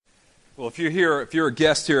Well, if you're a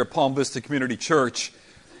guest here at Palm Vista Community Church,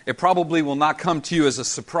 it probably will not come to you as a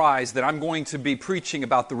surprise that I'm going to be preaching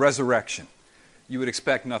about the resurrection. You would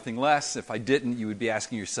expect nothing less. If I didn't, you would be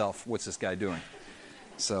asking yourself, what's this guy doing?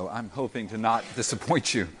 So I'm hoping to not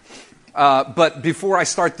disappoint you. But before I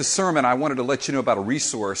start the sermon, I wanted to let you know about a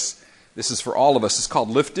resource. This is for all of us. It's called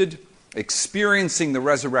Lifted, Experiencing the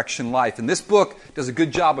Resurrection Life. And this book does a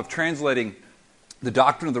good job of translating the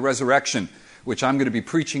doctrine of the resurrection, which I'm going to be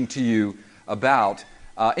preaching to you about,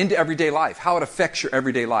 into everyday life, how it affects your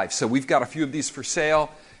everyday life. So we've got a few of these for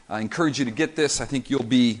sale. I encourage you to get this. I think you'll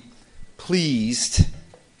be pleased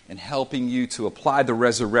in helping you to apply the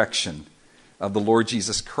resurrection of the Lord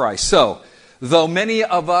Jesus Christ. So, though many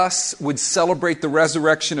of us would celebrate the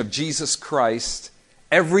resurrection of Jesus Christ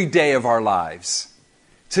every day of our lives,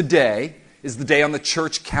 today is the day on the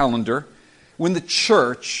church calendar when the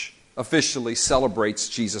church officially celebrates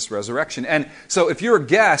Jesus' resurrection. And so if you're a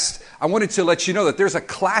guest, I wanted to let you know that there's a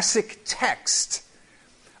classic text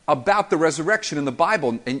about the resurrection in the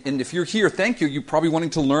Bible. And if you're here, thank you. You're probably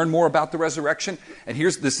wanting to learn more about the resurrection. And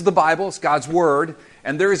this is the Bible. It's God's Word.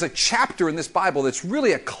 And there is a chapter in this Bible that's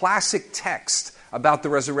really a classic text about the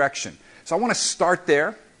resurrection. So I want to start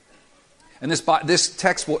there. And this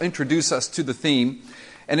text will introduce us to the theme.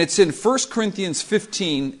 And it's in 1 Corinthians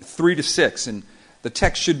 15, 3-6. And the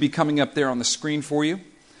text should be coming up there on the screen for you.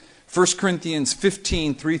 1 Corinthians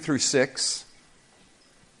 15, 3-6.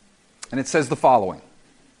 And it says the following.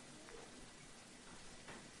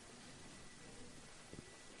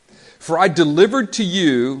 For I delivered to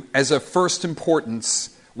you as of first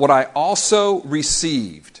importance what I also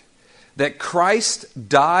received, that Christ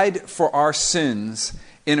died for our sins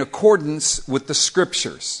in accordance with the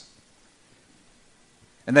Scriptures,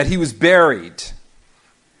 and that He was buried,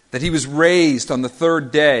 that He was raised on the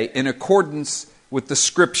third day in accordance with the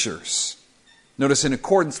Scriptures. Notice, in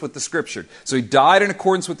accordance with the Scripture. So He died in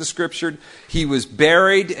accordance with the Scripture, He was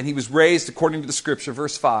buried, and He was raised according to the Scripture.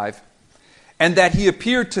 Verse 5. And that He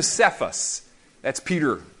appeared to Cephas, that's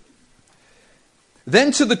Peter.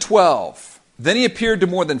 Then to the 12. Then He appeared to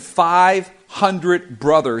more than 500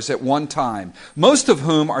 brothers at one time, most of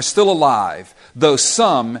whom are still alive, though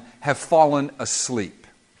some have fallen asleep.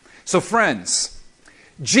 So friends,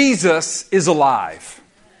 Jesus is alive.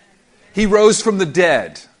 He rose from the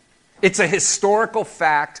dead. It's a historical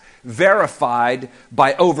fact verified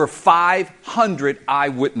by over 500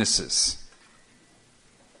 eyewitnesses.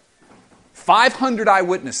 500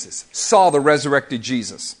 eyewitnesses saw the resurrected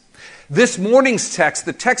Jesus. This morning's text,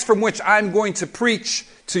 the text from which I'm going to preach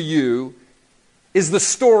to you, is the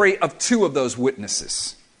story of two of those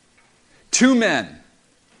witnesses. Two men.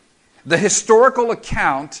 The historical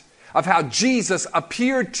account of how Jesus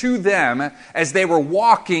appeared to them as they were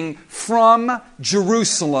walking from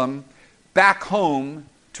Jerusalem back home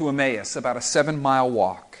to Emmaus, about a 7-mile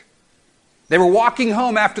walk. They were walking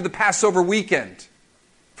home after the Passover weekend.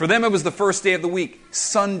 For them, it was the first day of the week,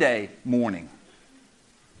 Sunday morning.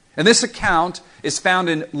 And this account is found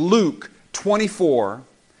in Luke 24,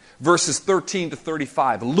 verses 13 to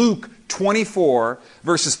 35. Luke 24,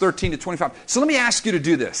 verses 13 to 25. So let me ask you to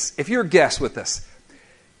do this. If you're a guest with us,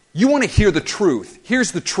 you want to hear the truth.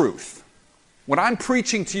 Here's the truth. What I'm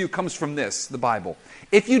preaching to you comes from this, the Bible.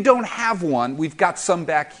 If you don't have one, we've got some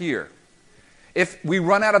back here. If we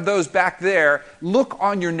run out of those back there, look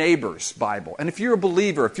on your neighbor's Bible. And if you're a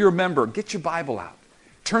believer, if you're a member, get your Bible out.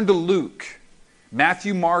 Turn to Luke.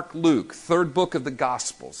 Matthew, Mark, Luke. Third book of the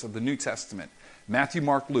Gospels of the New Testament. Matthew,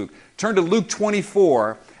 Mark, Luke. Turn to Luke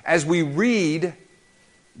 24 as we read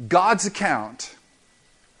God's account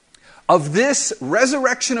of this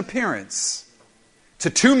resurrection appearance to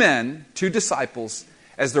two men, two disciples,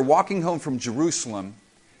 as they're walking home from Jerusalem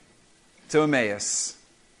to Emmaus,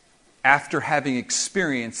 after having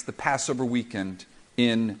experienced the Passover weekend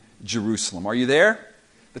in Jerusalem. Are you there?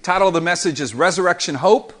 The title of the message is Resurrection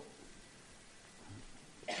Hope.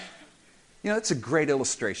 You know, it's a great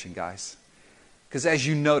illustration, guys. Because as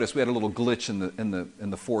you notice, we had a little glitch in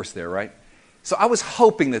the force there, right? So I was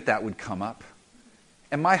hoping that would come up.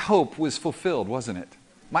 And my hope was fulfilled, wasn't it?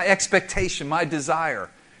 My expectation, my desire.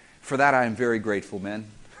 For that I am very grateful, men.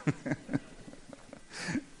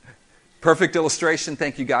 Perfect illustration.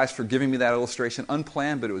 Thank you guys for giving me that illustration.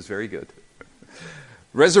 Unplanned, but it was very good.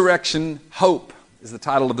 Resurrection Hope is the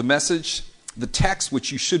title of the message. The text,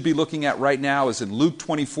 which you should be looking at right now, is in Luke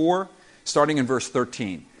 24, starting in verse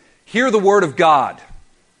 13. Hear the word of God.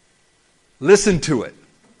 Listen to it.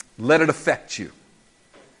 Let it affect you.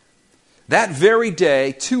 That very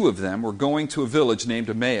day, two of them were going to a village named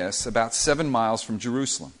Emmaus, about 7 miles from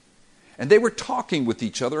Jerusalem. And they were talking with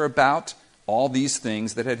each other about all these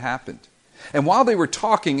things that had happened. And while they were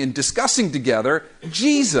talking and discussing together,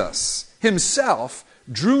 Jesus himself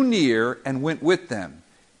drew near and went with them.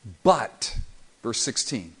 But, verse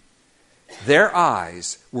 16, their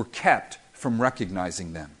eyes were kept from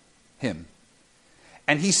recognizing him.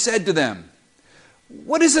 And he said to them,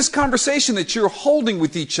 "What is this conversation that you're holding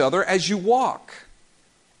with each other as you walk?"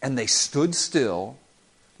 And they stood still,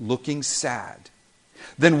 looking sad.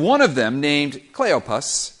 Then one of them, named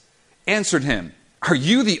Cleopas, answered him, "Are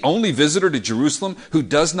you the only visitor to Jerusalem who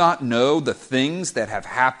does not know the things that have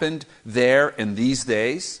happened there in these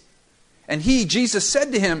days?" And he, Jesus,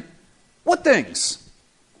 said to him, "What things?"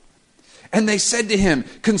 And they said to him,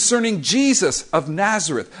 "Concerning Jesus of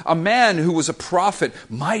Nazareth, a man who was a prophet,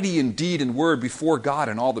 mighty in deed and word before God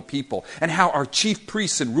and all the people, and how our chief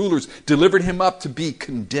priests and rulers delivered him up to be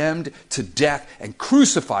condemned to death and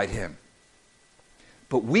crucified him.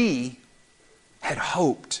 But we had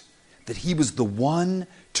hoped that he was the one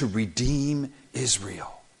to redeem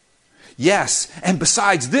Israel. Yes, and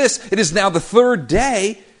besides this, it is now the third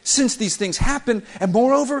day since these things happened, and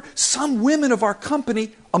moreover, some women of our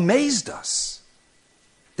company amazed us.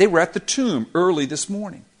 They were at the tomb early this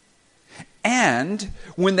morning. And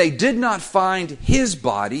when they did not find his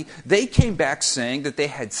body, they came back saying that they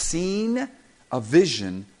had seen a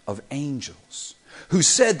vision of angels who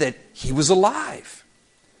said that he was alive.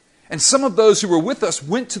 And some of those who were with us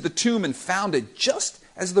went to the tomb and found it just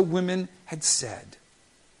as the women had said.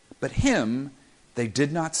 But him they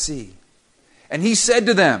did not see. And he said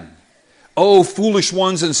to them, "O foolish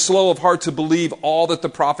ones and slow of heart to believe all that the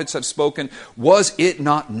prophets have spoken, was it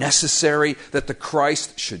not necessary that the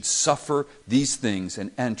Christ should suffer these things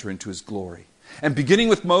and enter into his glory?" And beginning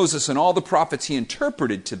with Moses and all the prophets, he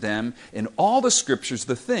interpreted to them in all the scriptures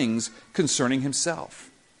the things concerning himself.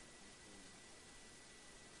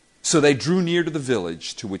 So they drew near to the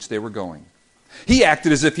village to which they were going. He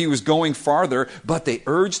acted as if he was going farther, but they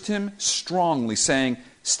urged him strongly, saying,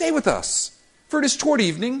 "Stay with us, for it is toward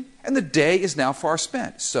evening, and the day is now far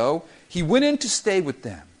spent." So he went in to stay with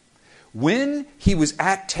them. When he was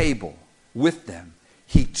at table with them,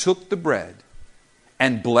 he took the bread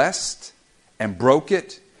and blessed and broke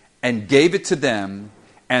it and gave it to them,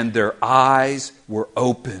 and their eyes were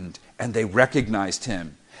opened, and they recognized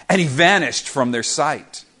him, and he vanished from their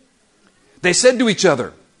sight. They said to each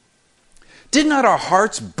other, "Did not our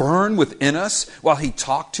hearts burn within us while he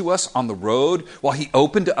talked to us on the road, while he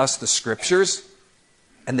opened to us the scriptures?"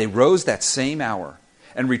 And they rose that same hour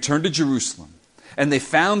and returned to Jerusalem. And they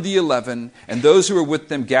found the 11 and those who were with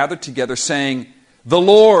them gathered together, saying, "The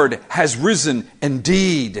Lord has risen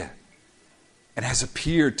indeed and has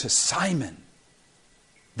appeared to Simon."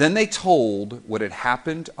 Then they told what had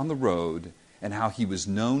happened on the road and how he was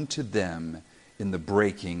known to them in the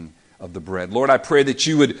breaking of the bread. Lord, I pray that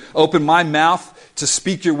you would open my mouth to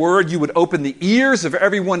speak your word. You would open the ears of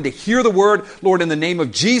everyone to hear the word. Lord, in the name of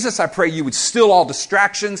Jesus, I pray you would still all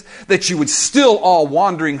distractions, that you would still all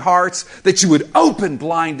wandering hearts, that you would open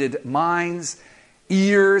blinded minds,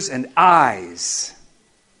 ears, and eyes.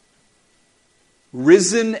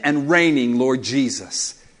 Risen and reigning, Lord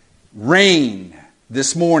Jesus, reign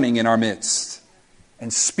this morning in our midst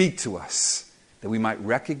and speak to us that we might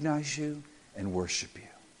recognize you and worship you.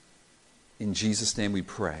 In Jesus' name we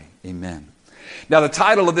pray. Amen. Now, the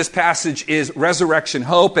title of this passage is Resurrection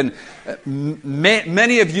Hope, and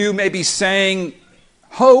many of you may be saying,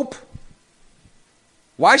 "Hope?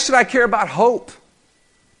 Why should I care about hope?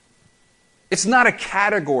 It's not a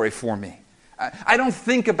category for me. I don't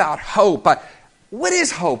think about hope. What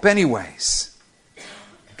is hope anyways?"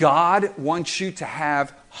 God wants you to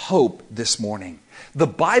have hope this morning. The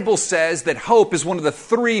Bible says that hope is one of the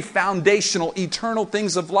three foundational eternal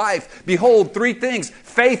things of life. Behold, three things: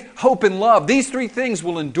 faith, hope, and love. These three things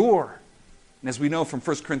will endure. And as we know from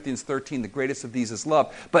 1 Corinthians 13, the greatest of these is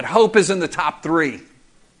love. But hope is in the top three.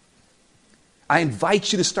 I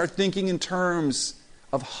invite you to start thinking in terms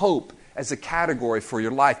of hope as a category for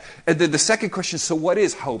your life. And then the second question is, so what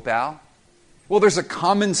is hope, Al? Well, there's a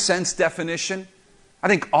common sense definition. I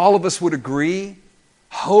think all of us would agree.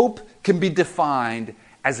 Hope can be defined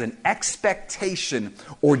as an expectation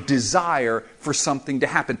or desire for something to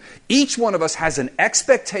happen. Each one of us has an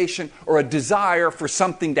expectation or a desire for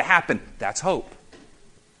something to happen. That's hope.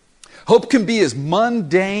 Hope can be as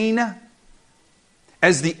mundane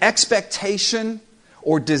as the expectation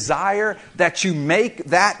or desire that you make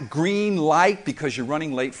that green light because you're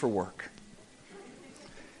running late for work.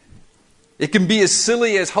 It can be as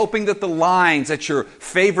silly as hoping that the lines at your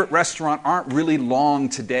favorite restaurant aren't really long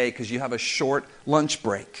today because you have a short lunch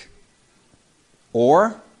break.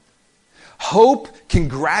 Or hope can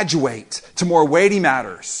graduate to more weighty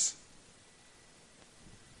matters.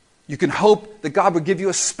 You can hope that God would give you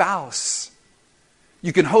a spouse.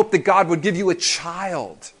 You can hope that God would give you a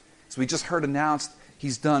child. As we just heard announced,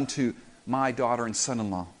 He's done to my daughter and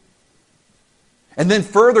son-in-law. And then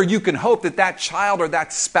further, you can hope that that child or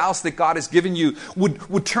that spouse that God has given you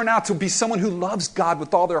would turn out to be someone who loves God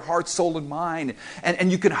with all their heart, soul, and mind. And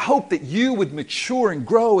you can hope that you would mature and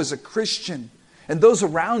grow as a Christian. And those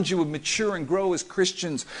around you would mature and grow as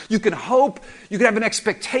Christians. You can hope, you can have an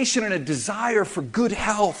expectation and a desire for good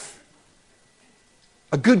health,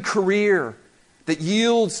 a good career that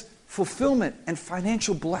yields fulfillment and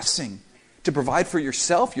financial blessing to provide for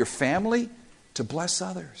yourself, your family, to bless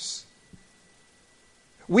others.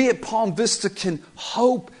 We at Palm Vista can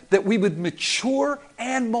hope that we would mature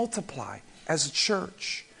and multiply as a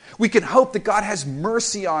church. We can hope that God has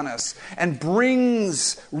mercy on us and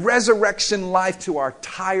brings resurrection life to our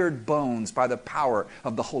tired bones by the power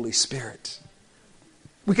of the Holy Spirit.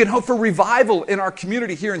 We can hope for revival in our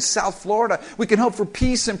community here in South Florida. We can hope for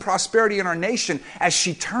peace and prosperity in our nation as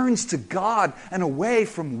she turns to God and away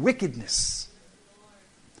from wickedness.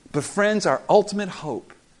 But friends, our ultimate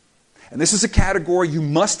hope, and this is a category you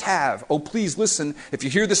must have. Oh, please listen. If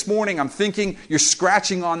you're here this morning, I'm thinking you're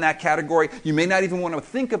scratching on that category. You may not even want to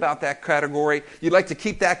think about that category. You'd like to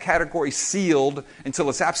keep that category sealed until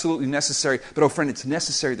it's absolutely necessary. But, oh, friend, it's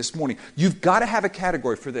necessary this morning. You've got to have a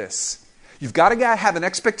category for this. You've got to have an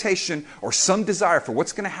expectation or some desire for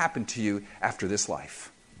what's going to happen to you after this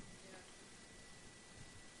life.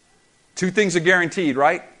 Two things are guaranteed,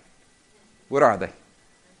 right? What are they?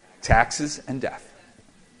 Taxes and death.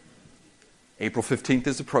 April 15th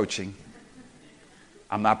is approaching.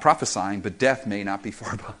 I'm not prophesying, but death may not be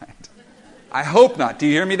far behind. I hope not. Do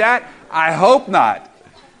you hear me that? I hope not.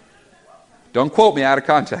 Don't quote me out of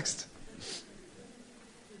context.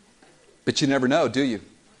 But you never know, do you?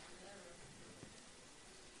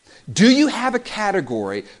 Do you have a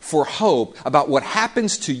category for hope about what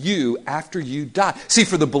happens to you after you die? See,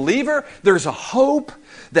 for the believer, there's a hope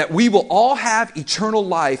that we will all have eternal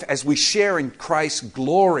life as we share in Christ's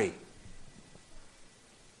glory.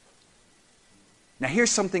 Now,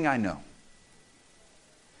 here's something I know.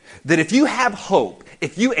 That if you have hope,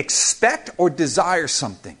 if you expect or desire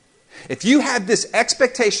something, if you have this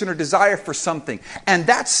expectation or desire for something, and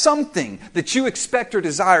that something that you expect or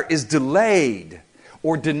desire is delayed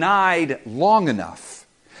or denied long enough,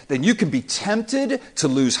 then you can be tempted to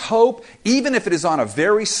lose hope, even if it is on a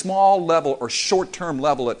very small level or short-term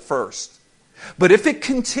level at first. But if it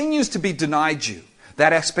continues to be denied you,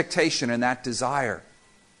 that expectation and that desire,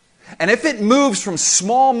 and if it moves from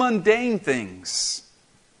small mundane things,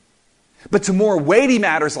 but to more weighty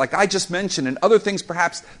matters like I just mentioned and other things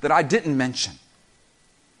perhaps that I didn't mention,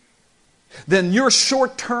 then your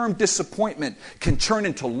short-term disappointment can turn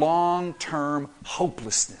into long-term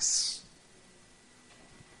hopelessness.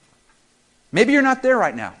 Maybe you're not there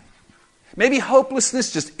right now. Maybe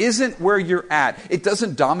hopelessness just isn't where you're at. It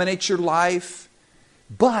doesn't dominate your life,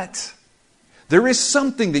 but there is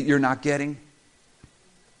something that you're not getting.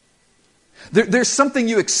 There's something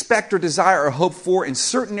you expect or desire or hope for in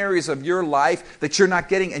certain areas of your life that you're not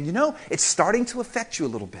getting. And you know, it's starting to affect you a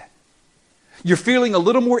little bit. You're feeling a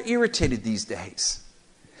little more irritated these days.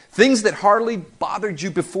 Things that hardly bothered you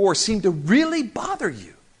before seem to really bother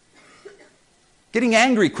you. Getting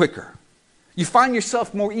angry quicker. You find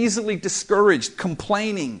yourself more easily discouraged,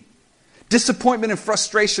 complaining. Disappointment and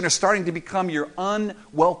frustration are starting to become your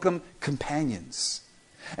unwelcome companions.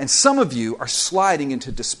 And some of you are sliding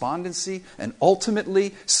into despondency, and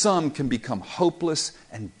ultimately, some can become hopeless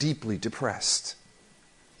and deeply depressed.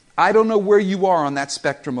 I don't know where you are on that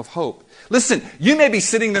spectrum of hope. Listen, you may be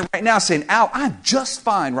sitting there right now saying, Al, I'm just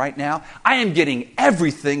fine right now. I am getting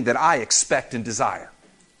everything that I expect and desire.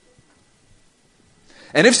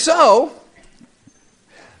 And if so,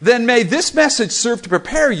 then may this message serve to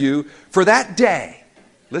prepare you for that day.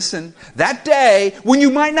 Listen, that day when you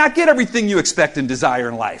might not get everything you expect and desire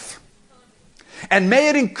in life. And may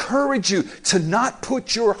it encourage you to not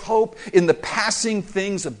put your hope in the passing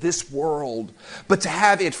things of this world, but to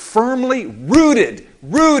have it firmly rooted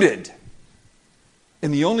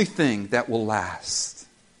in the only thing that will last.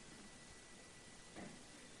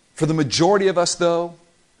 For the majority of us, though,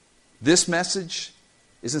 this message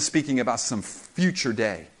isn't speaking about some future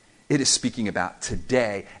day. It is speaking about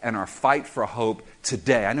today and our fight for hope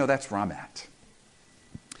today. I know that's where I'm at.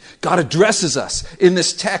 God addresses us in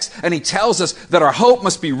this text, and He tells us that our hope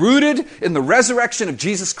must be rooted in the resurrection of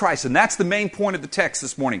Jesus Christ. And that's the main point of the text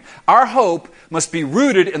this morning. Our hope must be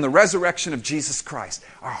rooted in the resurrection of Jesus Christ.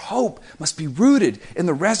 Our hope must be rooted in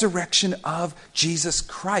the resurrection of Jesus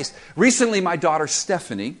Christ. Recently, my daughter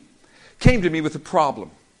Stephanie came to me with a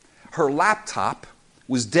problem. Her laptop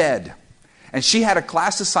was dead. And she had a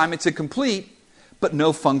class assignment to complete, but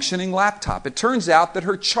no functioning laptop. It turns out that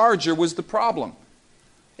her charger was the problem.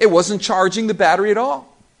 It wasn't charging the battery at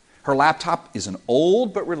all. Her laptop is an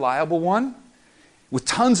old but reliable one with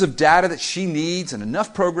tons of data that she needs and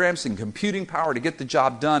enough programs and computing power to get the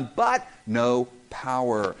job done, but no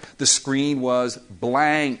power. The screen was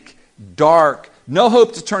blank, dark, no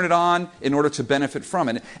hope to turn it on in order to benefit from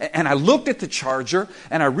it. And I looked at the charger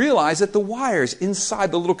and I realized that the wires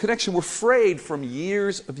inside the little connection were frayed from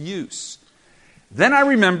years of use. Then I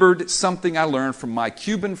remembered something I learned from my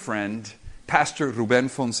Cuban friend, Pastor Ruben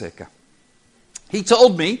Fonseca. He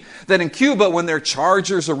told me that in Cuba, when their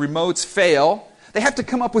chargers or remotes fail, they have to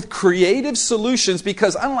come up with creative solutions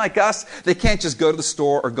because, unlike us, they can't just go to the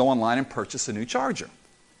store or go online and purchase a new charger.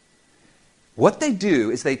 What they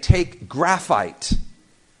do is they take graphite,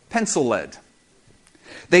 pencil lead.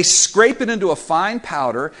 They scrape it into a fine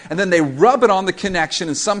powder, and then they rub it on the connection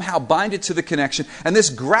and somehow bind it to the connection. And this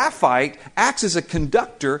graphite acts as a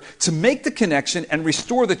conductor to make the connection and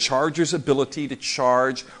restore the charger's ability to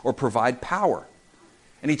charge or provide power.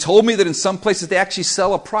 And he told me that in some places they actually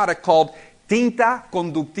sell a product called tinta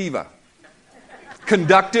conductiva.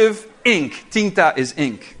 Conductive ink. Tinta is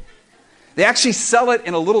ink. They actually sell it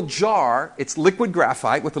in a little jar. It's liquid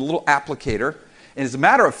graphite with a little applicator. And as a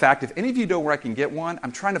matter of fact, if any of you know where I can get one,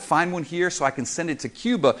 I'm trying to find one here so I can send it to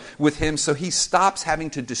Cuba with him so he stops having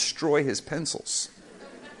to destroy his pencils.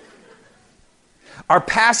 Our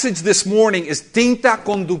passage this morning is tinta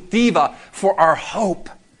conductiva for our hope.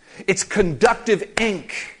 It's conductive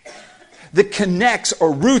ink that connects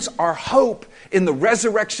or roots our hope in the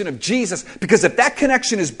resurrection of Jesus. Because if that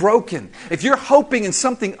connection is broken, if you're hoping in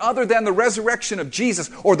something other than the resurrection of Jesus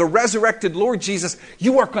or the resurrected Lord Jesus,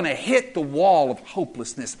 you are going to hit the wall of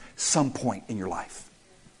hopelessness some point in your life.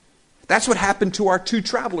 That's what happened to our two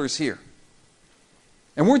travelers here.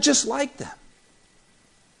 And we're just like them.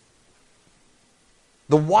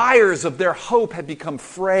 The wires of their hope had become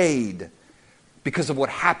frayed because of what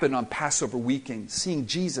happened on Passover weekend, seeing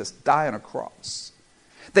Jesus die on a cross.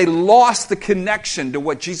 They lost the connection to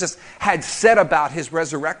what Jesus had said about his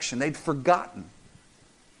resurrection. They'd forgotten.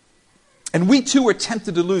 And we too are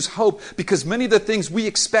tempted to lose hope because many of the things we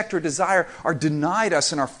expect or desire are denied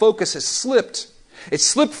us and our focus has slipped. It's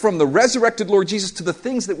slipped from the resurrected Lord Jesus to the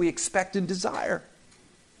things that we expect and desire.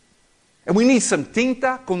 And we need some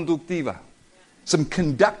tinta conductiva, some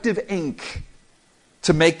conductive ink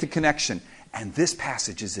to make the connection. And this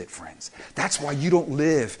passage is it, friends. That's why you don't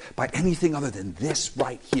live by anything other than this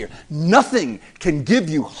right here. Nothing can give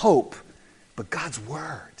you hope but God's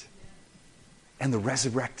Word and the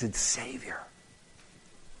resurrected Savior.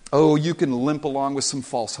 Oh, you can limp along with some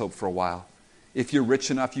false hope for a while. If you're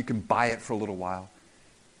rich enough, you can buy it for a little while.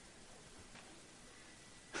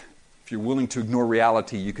 If you're willing to ignore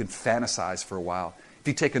reality, you can fantasize for a while. If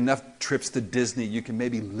you take enough trips to Disney, you can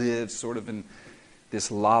maybe live sort of in this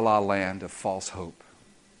la-la land of false hope.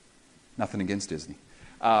 Nothing against Disney.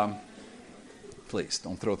 Please,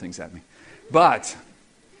 don't throw things at me. But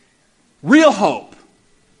real hope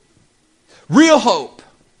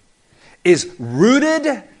is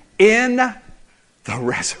rooted in the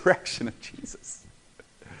resurrection of Jesus.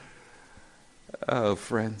 Oh,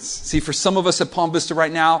 friends. See, for some of us at Palm Vista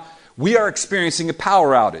right now, we are experiencing a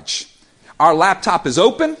power outage. Our laptop is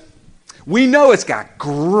open. We know it's got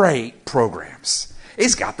great programs.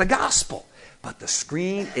 It's got the gospel. But the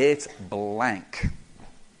screen, it's blank.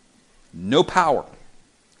 No power.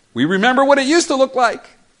 We remember what it used to look like.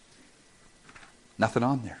 Nothing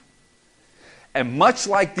on there. And much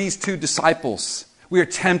like these two disciples, we are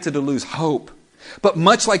tempted to lose hope. But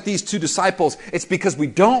much like these two disciples, it's because we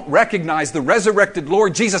don't recognize the resurrected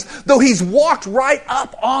Lord Jesus, though He's walked right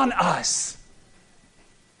up on us.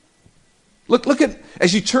 Look at,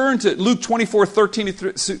 as you turn to Luke 24, 13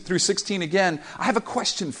 through 16 again, I have a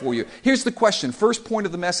question for you. Here's the question, first point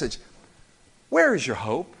of the message. Where is your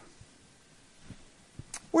hope?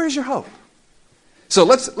 Where is your hope? So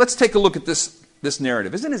let's take a look at this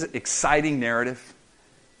narrative. Isn't it an exciting narrative?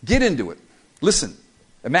 Get into it. Listen,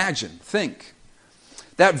 imagine, think.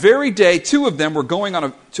 That very day, two of them were going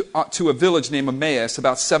to a village named Emmaus,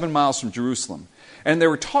 about 7 miles from Jerusalem. And they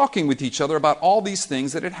were talking with each other about all these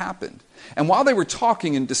things that had happened. And while they were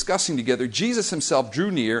talking and discussing together, Jesus himself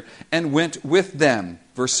drew near and went with them.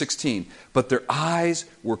 Verse 16. But their eyes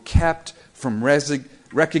were kept from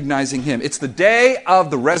recognizing him. It's the day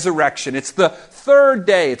of the resurrection. It's the third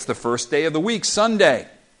day. It's the first day of the week, Sunday.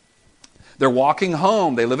 They're walking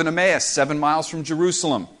home. They live in Emmaus, 7 miles from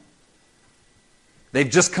Jerusalem. They've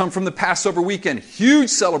just come from the Passover weekend.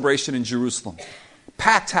 Huge celebration in Jerusalem.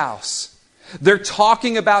 Packed house. They're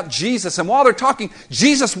talking about Jesus. And while they're talking,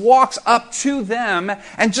 Jesus walks up to them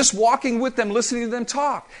and just walking with them, listening to them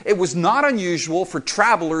talk. It was not unusual for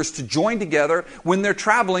travelers to join together when they're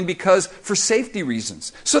traveling because for safety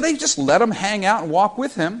reasons. So they just let him hang out and walk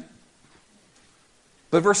with him.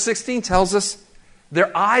 But verse 16 tells us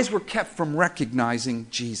their eyes were kept from recognizing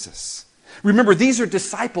Jesus. Remember, these are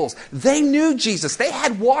disciples. They knew Jesus. They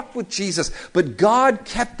had walked with Jesus, but God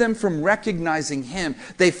kept them from recognizing him.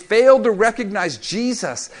 They failed to recognize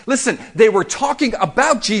Jesus. Listen, they were talking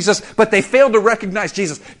about Jesus, but they failed to recognize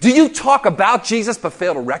Jesus. Do you talk about Jesus but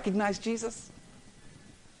fail to recognize Jesus?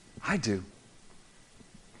 I do.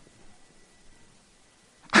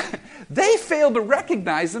 They failed to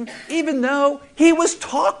recognize him even though he was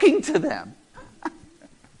talking to them.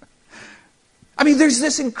 I mean, there's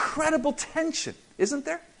this incredible tension, isn't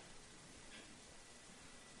there?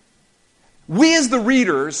 We as the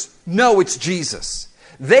readers know it's Jesus.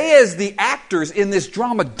 They as the actors in this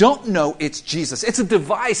drama don't know it's Jesus. It's a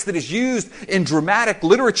device that is used in dramatic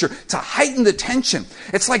literature to heighten the tension.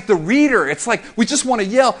 It's like the reader, it's like we just want to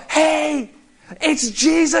yell, "Hey, it's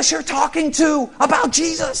Jesus you're talking to about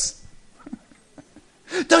Jesus."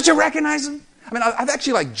 Don't you recognize him? I mean, I've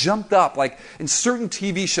actually jumped up in certain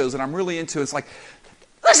TV shows that I'm really into. It's like,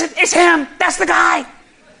 listen, it's him. That's the guy.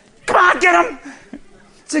 Come on, get him.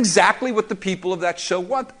 It's exactly what the people of that show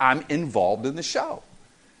want. I'm involved in the show.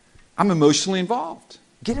 I'm emotionally involved.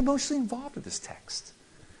 Get emotionally involved with this text.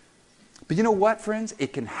 But you know what, friends?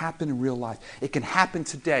 It can happen in real life. It can happen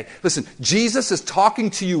today. Listen, Jesus is talking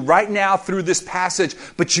to you right now through this passage,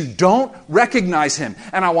 but you don't recognize him.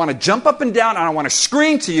 And I want to jump up and down and I want to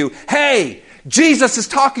scream to you, "Hey, Jesus is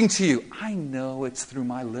talking to you." I know it's through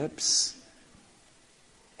my lips.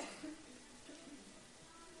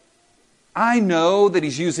 I know that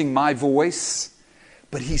he's using my voice,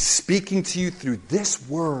 but he's speaking to you through this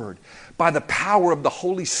word by the power of the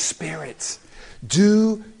Holy Spirit.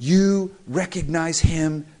 Do you recognize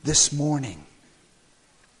him this morning?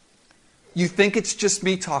 You think it's just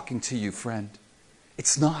me talking to you, friend.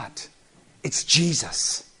 It's not. It's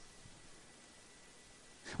Jesus.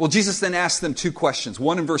 Well, Jesus then asked them two questions.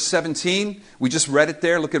 One in verse 17. We just read it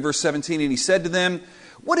there. Look at verse 17. And he said to them,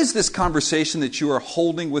 "What is this conversation that you are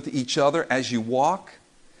holding with each other as you walk?"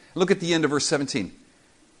 Look at the end of verse 17.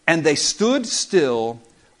 "And they stood still,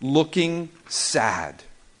 looking sad."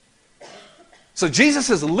 So Jesus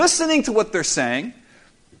is listening to what they're saying.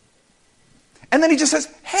 And then he just says,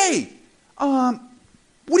 "Hey, what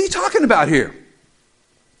are you talking about here?"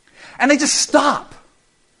 And they just stop.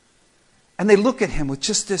 And they look at him with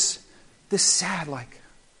just this sad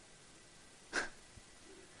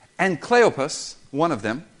And Cleopas, one of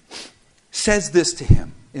them, says this to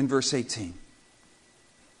him in verse 18.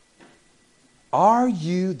 "Are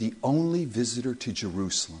you the only visitor to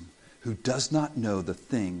Jerusalem who does not know the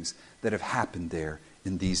things that have happened there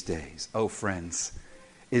in these days?" Oh, friends,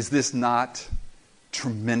 is this not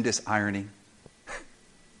tremendous irony?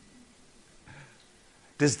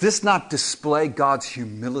 Does this not display God's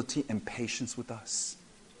humility and patience with us?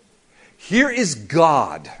 Here is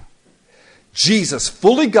God, Jesus,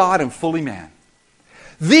 fully God and fully man.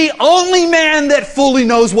 The only man that fully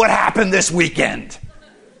knows what happened this weekend.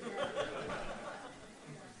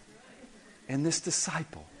 And this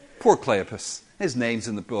disciple, poor Cleopas, his name's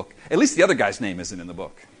in the book. At least the other guy's name isn't in the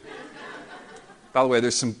book. By the way,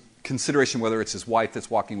 there's some consideration whether it's his wife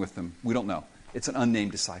that's walking with them. We don't know. It's an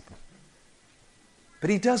unnamed disciple. But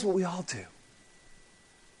he does what we all do.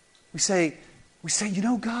 We say, "You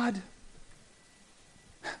know, God,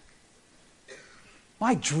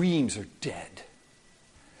 my dreams are dead.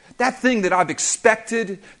 That thing that I've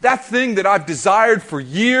expected, that thing that I've desired for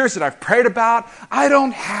years, that I've prayed about, I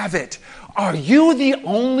don't have it. Are you the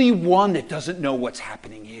only one that doesn't know what's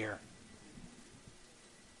happening here?"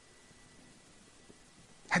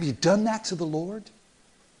 Have you done that to the Lord?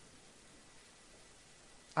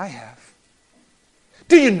 I have.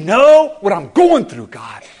 Do you know what I'm going through,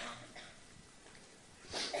 God?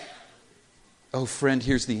 Oh, friend,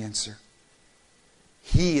 here's the answer.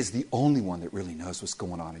 He is the only one that really knows what's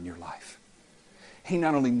going on in your life. He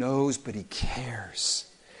not only knows, but he cares.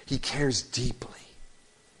 He cares deeply.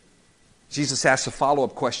 Jesus asks a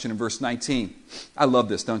follow-up question in verse 19. I love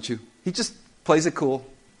this, don't you? He just plays it cool.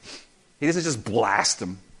 He doesn't just blast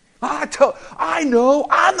him. I know,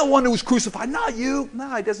 I'm the one who was crucified, not you.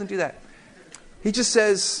 No, he doesn't do that. He just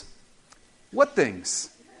says, "What things?"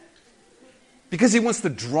 Because he wants to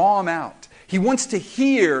draw him out. He wants to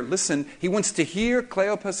hear, listen, he wants to hear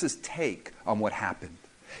Cleopas' take on what happened.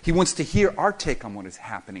 He wants to hear our take on what is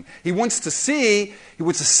happening. He wants to see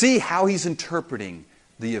how he's interpreting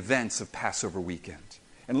the events of Passover weekend.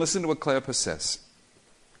 And listen to what Cleopas says,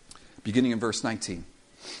 beginning in verse 19.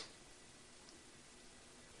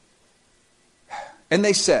 And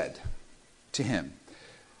they said to him,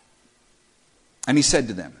 and he said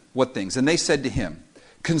to them, what things? And they said to him,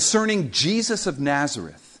 concerning Jesus of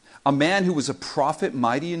Nazareth, a man who was a prophet,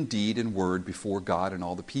 mighty in deed and word before God and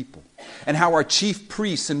all the people, and how our chief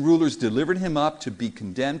priests and rulers delivered him up to be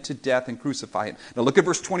condemned to death and crucify him. Now look at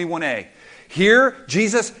verse 21a. Here,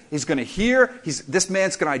 Jesus is going to hear, this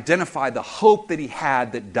man's going to identify the hope that he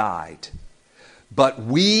had that died. But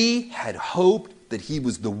we had hoped that he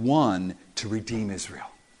was the one to redeem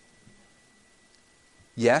Israel.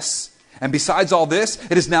 Yes, and besides all this,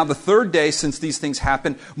 it is now the third day since these things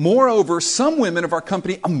happened. Moreover, some women of our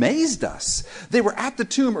company amazed us. They were at the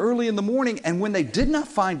tomb early in the morning, and when they did not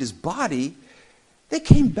find his body, they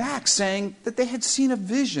came back saying that they had seen a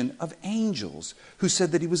vision of angels who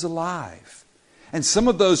said that he was alive. And some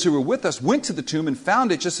of those who were with us went to the tomb and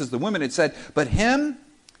found it just as the women had said, but him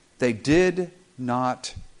they did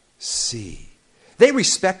not see. They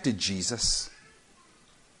respected Jesus.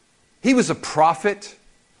 He was a prophet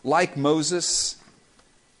like Moses,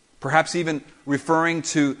 perhaps even referring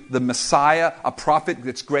to the Messiah, a prophet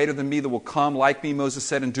that's greater than me that will come like me, Moses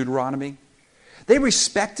said in Deuteronomy. They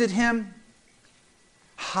respected him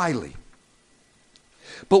highly.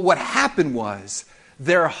 But what happened was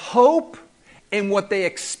their hope in what they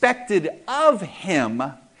expected of him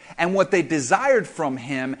and what they desired from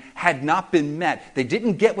him had not been met. They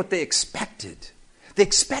didn't get what they expected. They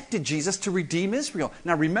expected Jesus to redeem Israel.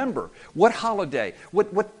 Now remember, what holiday,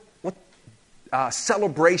 what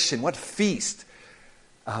celebration, what feast,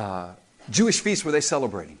 Jewish feast were they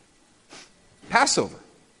celebrating? Passover.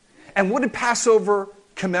 And what did Passover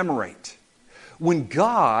commemorate? When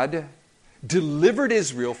God delivered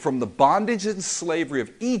Israel from the bondage and slavery of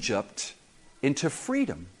Egypt into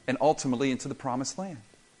freedom and ultimately into the promised land.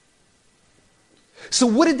 So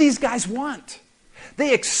what did these guys want?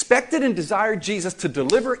 They expected and desired Jesus to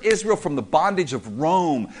deliver Israel from the bondage of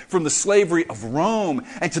Rome, from the slavery of Rome,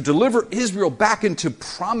 and to deliver Israel back into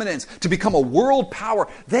prominence, to become a world power.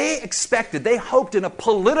 They expected, they hoped in a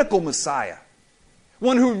political Messiah,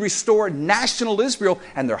 one who would restore national Israel,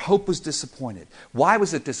 and their hope was disappointed. Why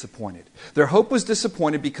was it disappointed? Their hope was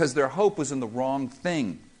disappointed because their hope was in the wrong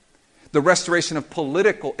thing, the restoration of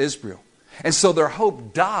political Israel. And so their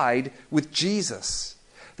hope died with Jesus.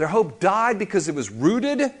 Their hope died because it was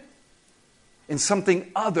rooted in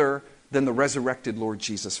something other than the resurrected Lord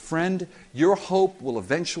Jesus. Friend, your hope will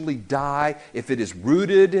eventually die if it is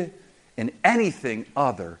rooted in anything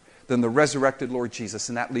other than the resurrected Lord Jesus.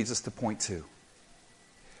 And that leads us to point 2.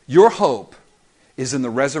 Your hope is in the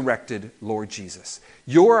resurrected Lord Jesus.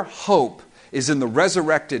 Your hope is in the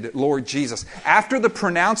resurrected Lord Jesus. After the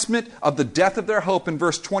pronouncement of the death of their hope in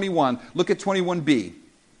verse 21, look at 21b.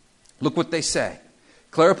 Look what they say.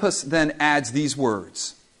 Cleopas then adds these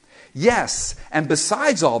words. Yes, and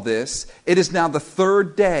besides all this, it is now the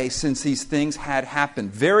third day since these things had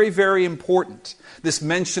happened. Very, very important. This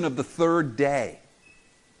mention of the third day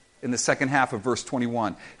in the second half of verse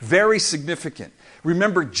 21. Very significant.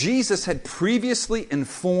 Remember, Jesus had previously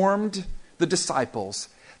informed the disciples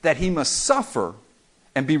that he must suffer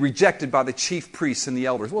and be rejected by the chief priests and the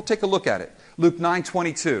elders. We'll take a look at it. Luke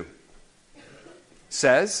 9:22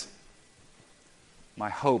 says, my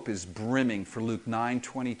hope is brimming for Luke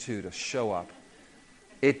 9:22 to show up.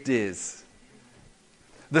 It is.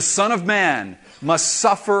 The Son of Man must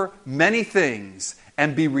suffer many things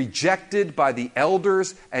and be rejected by the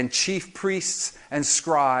elders and chief priests and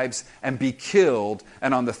scribes and be killed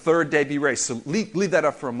and on the third day be raised. So leave that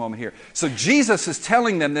up for a moment here. So Jesus is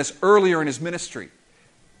telling them this earlier in his ministry.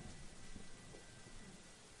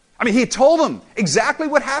 I mean, he told them exactly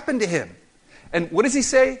what happened to him. And what does he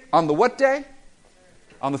say? On the what day?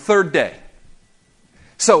 On the third day.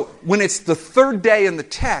 So when it's the third day in the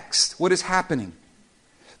text, what is happening?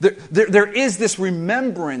 There is this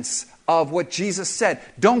remembrance of what Jesus said.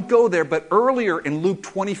 Don't go there, but earlier in Luke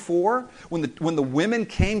 24, when the women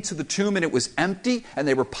came to the tomb and it was empty and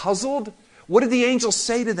they were puzzled, what did the angel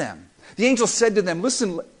say to them? The angel said to them,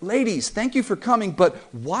 listen, ladies, thank you for coming, but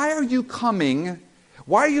why are you coming?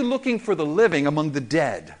 Why are you looking for the living among the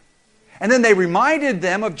dead? And then they reminded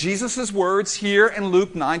them of Jesus' words here in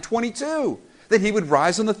Luke 9:22, that he would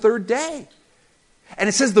rise on the third day. And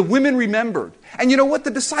it says the women remembered. And you know what?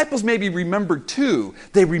 The disciples maybe remembered too.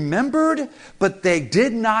 They remembered, but they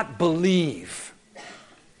did not believe.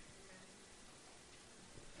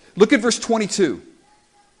 Look at verse 22.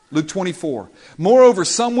 Luke 24. Moreover,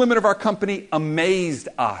 some women of our company amazed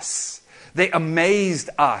us. They amazed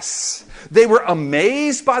us. They were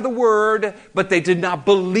amazed by the Word, but they did not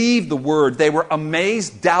believe the Word. They were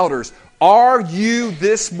amazed doubters. Are you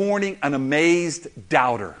this morning an amazed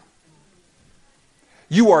doubter?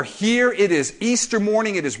 You are here. It is Easter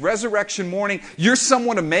morning. It is resurrection morning. You're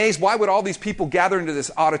somewhat amazed. Why would all these people gather into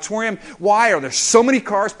this auditorium? Why are there so many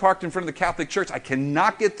cars parked in front of the Catholic Church? I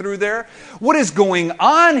cannot get through there. What is going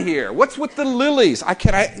on here? What's with the lilies?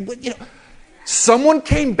 Someone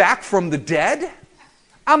came back from the dead?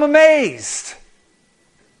 I'm amazed.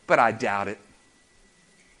 But I doubt it.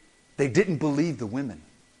 They didn't believe the women.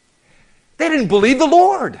 They didn't believe the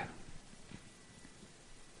Lord.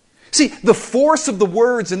 See, the force of the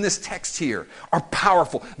words in this text here are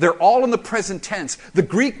powerful. They're all in the present tense. The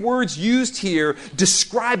Greek words used here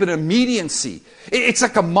describe an immediacy. It's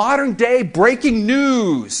like a modern day breaking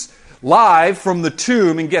news live from the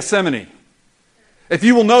tomb in Gethsemane. If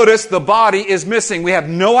you will notice, the body is missing. We have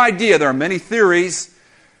no idea. There are many theories.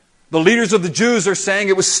 The leaders of the Jews are saying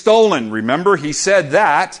it was stolen. Remember, he said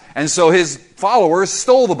that, and so his followers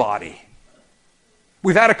stole the body.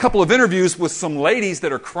 We've had a couple of interviews with some ladies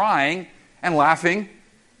that are crying and laughing.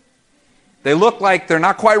 They look like they're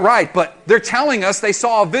not quite right, but they're telling us they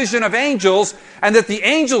saw a vision of angels and that the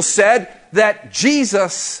angels said that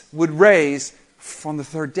Jesus would raise from the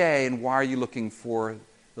third day. And why are you looking for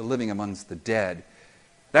the living amongst the dead?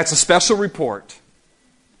 That's a special report.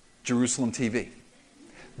 Jerusalem TV.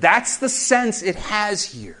 That's the sense it has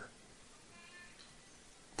here.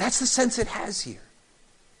 That's the sense it has here.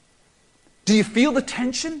 Do you feel the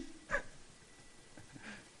tension?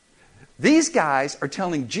 These guys are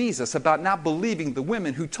telling Jesus about not believing the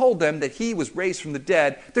women who told them that he was raised from the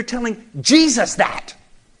dead. They're telling Jesus that,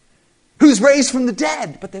 who's raised from the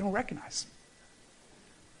dead, but they don't recognize him.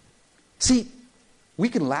 See, we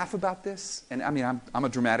can laugh about this, and I'm a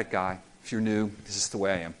dramatic guy. If you're new, this is the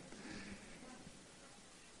way I am.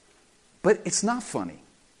 But it's not funny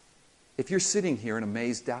if you're sitting here an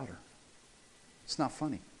amazed doubter. It's not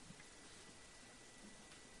funny.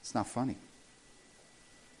 It's not funny.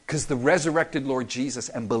 Because the resurrected Lord Jesus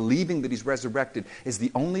and believing that he's resurrected is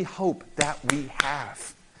the only hope that we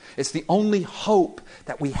have. It's the only hope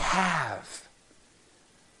that we have.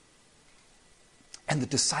 And the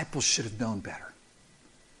disciples should have known better.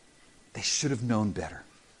 They should have known better.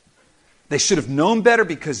 They should have known better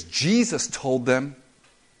because Jesus told them.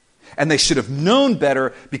 And they should have known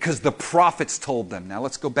better because the prophets told them. Now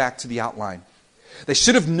let's go back to the outline. They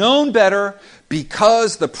should have known better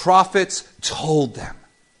because the prophets told them.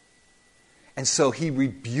 And so he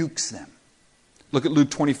rebukes them. Look at Luke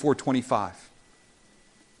 24:25.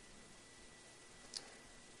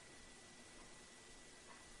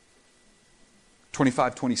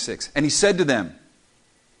 (25:26). And he said to them,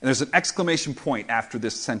 and there's an exclamation point after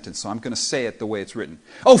this sentence, so I'm going to say it the way it's written.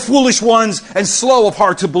 "O foolish ones and slow of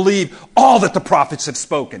heart to believe all that the prophets have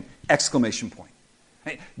spoken!" Exclamation point.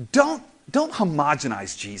 Hey, Don't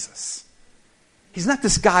homogenize Jesus. He's not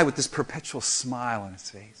this guy with this perpetual smile on his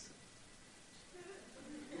face.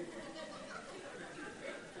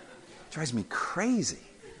 Drives me crazy.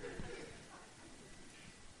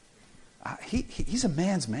 He's a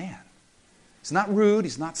man's man. He's not rude.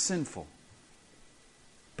 He's not sinful.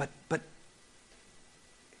 But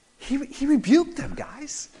he rebuked them,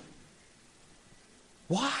 guys.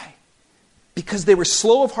 Why? Because they were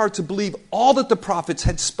slow of heart to believe all that the prophets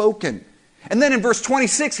had spoken. And then in verse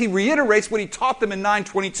 26, he reiterates what he taught them in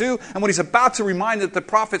 9:22 and what he's about to remind that the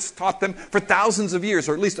prophets taught them for thousands of years,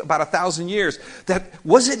 or at least about 1,000 years. That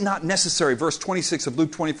was it not necessary, verse 26 of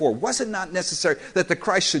Luke 24, was it not necessary that the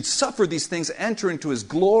Christ should suffer these things, enter into his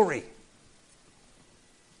glory?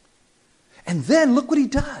 And then look what he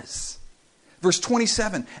does. Verse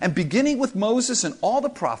 27, and beginning with Moses and all the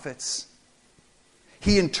prophets,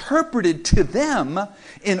 he interpreted to them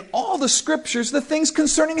in all the scriptures the things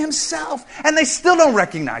concerning himself. And they still don't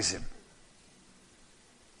recognize him.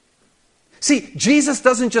 See, Jesus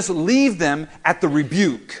doesn't just leave them at the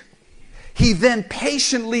rebuke. He then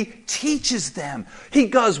patiently teaches them. He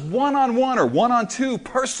does one-on-one or one-on-two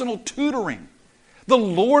personal tutoring. The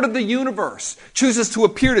Lord of the universe chooses to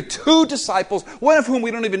appear to two disciples, one of whom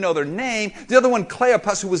we don't even know their name, the other one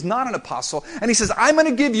Cleopas, who was not an apostle. And he says, I'm going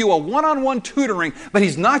to give you a one-on-one tutoring, but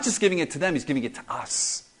he's not just giving it to them, he's giving it to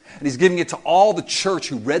us. And he's giving it to all the church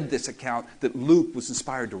who read this account that Luke was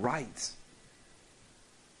inspired to write.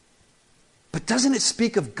 But doesn't it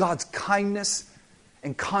speak of God's kindness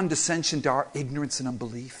and condescension to our ignorance and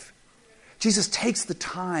unbelief? Jesus takes the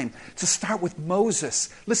time to start with Moses.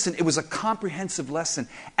 Listen, it was a comprehensive lesson.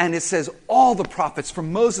 And it says all the prophets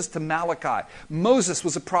from Moses to Malachi. Moses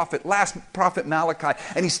was a prophet, last prophet Malachi.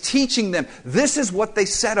 And he's teaching them, this is what they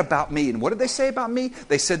said about me. And what did they say about me?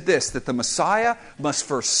 They said this, that the Messiah must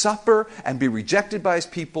first suffer and be rejected by his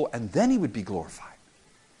people, and then he would be glorified.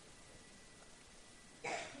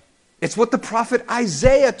 It's what the prophet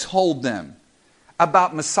Isaiah told them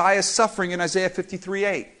about Messiah's suffering in Isaiah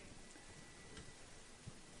 53:8.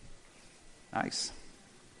 Nice.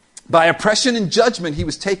 By oppression and judgment he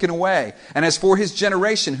was taken away. And as for his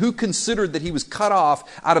generation, who considered that he was cut off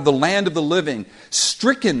out of the land of the living,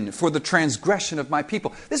 stricken for the transgression of my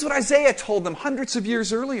people. This is what Isaiah told them hundreds of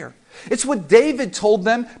years earlier. It's what David told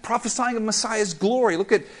them, prophesying of Messiah's glory.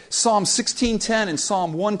 Look at Psalm 16:10 and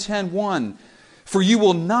Psalm 110:1. For you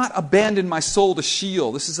will not abandon my soul to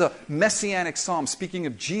Sheol. This is a messianic psalm speaking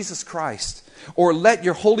of Jesus Christ. Or let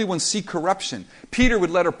your Holy One see corruption. Peter would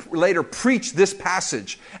later preach this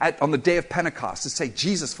passage on the day of Pentecost to say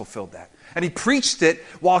Jesus fulfilled that. And he preached it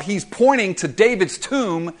while he's pointing to David's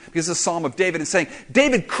tomb, because it's a psalm of David, and saying,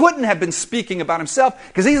 David couldn't have been speaking about himself,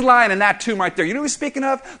 because he's lying in that tomb right there. You know who he's speaking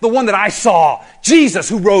of? The one that I saw. Jesus,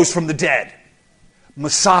 who rose from the dead.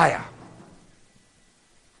 Messiah.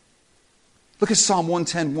 Look at Psalm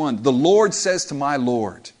 110:1. The Lord says to my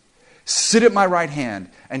Lord, sit at my right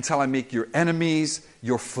hand until I make your enemies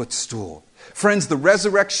your footstool. Friends, the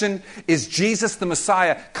resurrection is Jesus the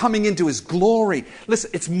Messiah coming into his glory.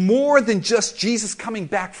 Listen, it's more than just Jesus coming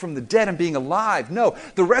back from the dead and being alive. No,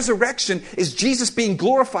 the resurrection is Jesus being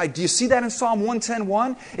glorified. Do you see that in Psalm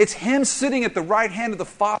 110:1? It's him sitting at the right hand of the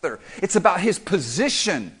Father. It's about his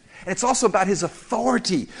position. And it's also about his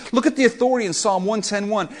authority. Look at the authority in Psalm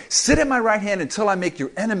 110:1. Sit at my right hand until I make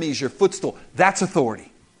your enemies your footstool. That's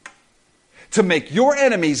authority. To make your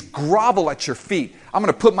enemies grovel at your feet. I'm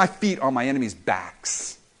going to put my feet on my enemies'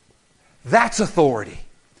 backs. That's authority.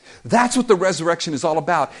 That's what the resurrection is all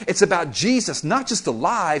about. It's about Jesus not just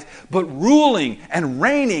alive, but ruling and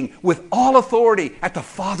reigning with all authority at the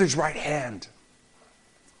Father's right hand.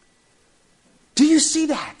 Do you see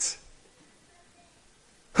that?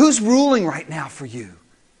 Who's ruling right now for you?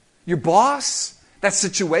 Your boss? That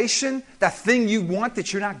situation? That thing you want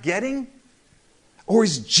that you're not getting? Or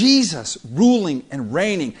is Jesus ruling and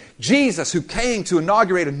reigning? Jesus who came to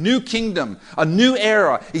inaugurate a new kingdom, a new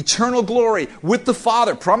era, eternal glory with the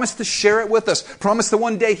Father, promised to share it with us, promised that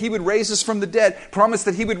one day he would raise us from the dead, promised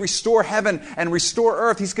that he would restore heaven and restore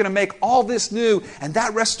earth. He's going to make all this new. And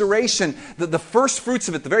that restoration, the first fruits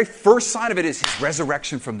of it, the very first sign of it is his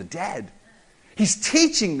resurrection from the dead. He's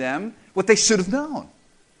teaching them what they should have known.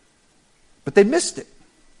 But they missed it.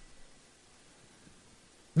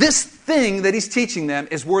 This thing that he's teaching them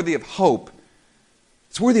is worthy of hope.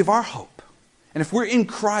 It's worthy of our hope. And if we're in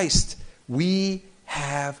Christ, we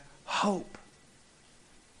have hope.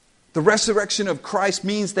 The resurrection of Christ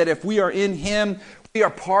means that if we are in him, we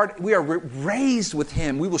are raised with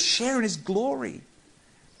him. We will share in his glory.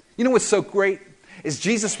 You know what's so great is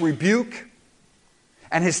Jesus' rebuke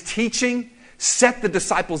and his teaching set the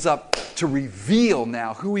disciples up to reveal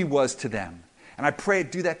now who he was to them. And I pray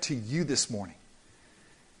I'd do that to you this morning.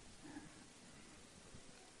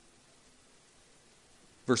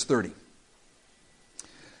 Verse 30.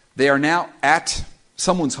 They are now at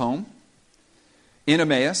someone's home in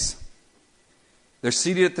Emmaus. They're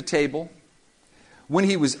seated at the table. When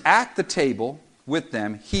he was at the table with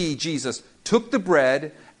them, he, Jesus, took the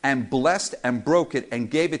bread and blessed and broke it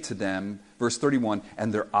and gave it to them. Verse 31,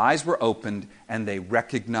 and their eyes were opened and they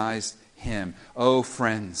recognized him. Oh,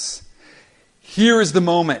 friends, here is the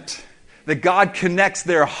moment that God connects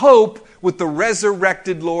their hope with the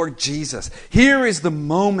resurrected Lord Jesus. Here is the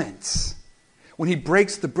moment when he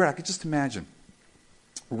breaks the bread. I could just imagine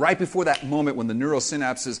right before that moment when the neural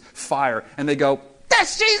synapses fire and they go,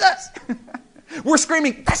 that's Jesus! We're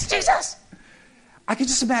screaming, that's Jesus! I could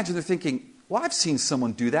just imagine they're thinking, well, I've seen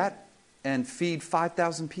someone do that and feed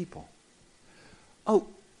 5,000 people. Oh,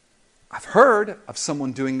 I've heard of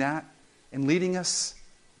someone doing that and leading us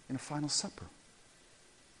in a final supper.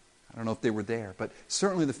 I don't know if they were there, but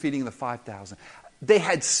certainly the feeding of the 5,000. They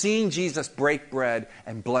had seen Jesus break bread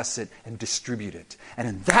and bless it and distribute it. And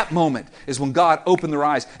in that moment is when God opened their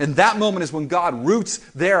eyes. And that moment is when God roots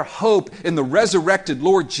their hope in the resurrected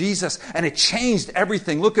Lord Jesus. And it changed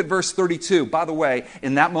everything. Look at verse 32. By the way,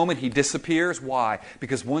 in that moment he disappears. Why?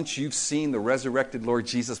 Because once you've seen the resurrected Lord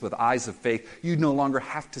Jesus with eyes of faith, you no longer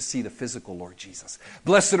have to see the physical Lord Jesus.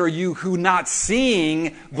 Blessed are you who not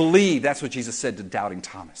seeing believe. That's what Jesus said to doubting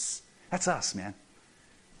Thomas. That's us, man.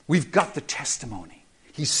 We've got the testimony.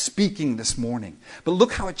 He's speaking this morning. But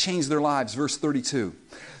look how it changed their lives. Verse 32.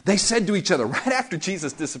 They said to each other, right after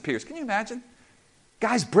Jesus disappears, can you imagine?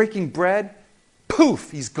 Guy's breaking bread,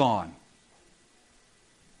 poof, he's gone.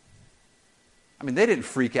 I mean, they didn't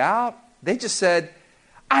freak out. They just said,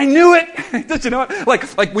 I knew it. Don't you know it?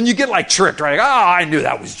 Like when you get tricked, right? Oh, I knew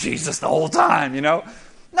that was Jesus the whole time,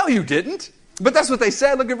 No, you didn't. But that's what they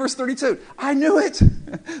said. Look at verse 32. I knew it.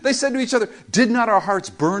 They said to each other, did not our hearts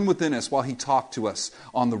burn within us while he talked to us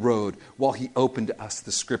on the road, while he opened to us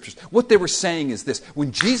the scriptures? What they were saying is this.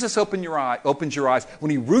 When Jesus opens your eyes,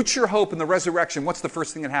 when he roots your hope in the resurrection, what's the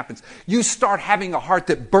first thing that happens? You start having a heart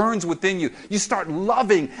that burns within you. You start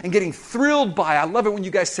loving and getting thrilled by it. I love it when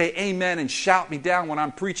you guys say amen and shout me down when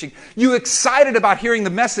I'm preaching. You're excited about hearing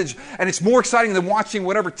the message, and it's more exciting than watching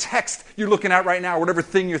whatever text you're looking at right now, or whatever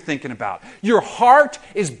thing you're thinking about. Your heart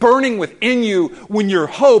is burning within you when your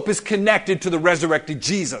hope is connected to the resurrected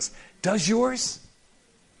Jesus. Does yours?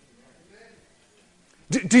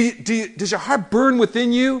 Does your heart burn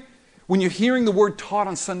within you when you're hearing the word taught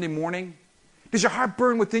on Sunday morning? Does your heart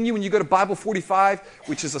burn within you when you go to Bible 45,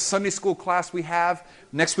 which is a Sunday school class we have?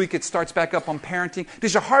 Next week it starts back up on parenting.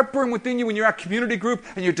 Does your heart burn within you when you're at community group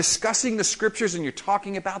and you're discussing the scriptures and you're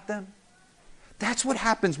talking about them? That's what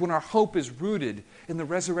happens when our hope is rooted in the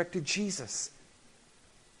resurrected Jesus.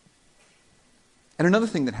 And another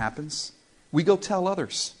thing that happens, we go tell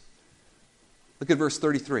others. Look at verse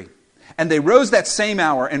 33. And they rose that same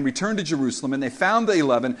hour and returned to Jerusalem, and they found the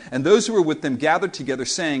 11, and those who were with them gathered together,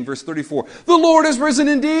 saying, verse 34, the Lord has risen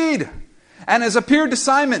indeed, and has appeared to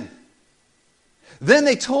Simon. Then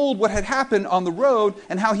they told what had happened on the road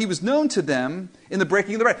and how he was known to them in the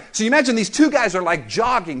breaking of the bread. So you imagine these two guys are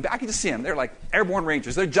jogging. I can just see them. They're like airborne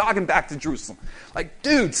rangers. They're jogging back to Jerusalem.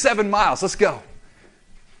 Dude, 7 miles. Let's go.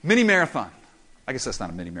 Mini marathon. I guess that's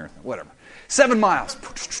not a mini marathon. Whatever. 7 miles.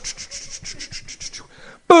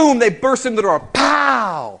 Boom, they burst in the door.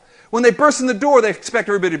 Pow! When they burst in the door, they expect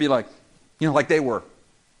everybody to be like they were.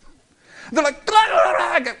 They're like,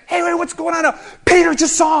 hey, wait, what's going on now? Peter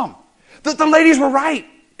just saw him. The ladies were right.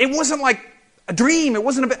 It wasn't like a dream. It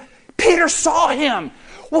wasn't a bit. Peter saw him.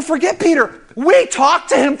 Well, forget Peter. We talked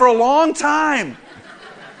to him for a long time.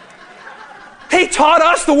 He taught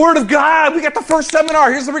us the Word of God. We got the first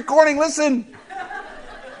seminar. Here's the recording. Listen.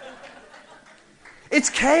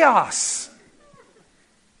 It's chaos.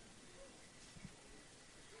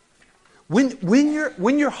 When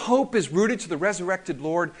your hope is rooted to the resurrected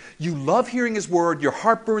Lord, you love hearing His Word, your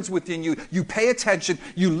heart burns within you, you pay attention,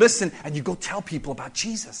 you listen, and you go tell people about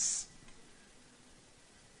Jesus.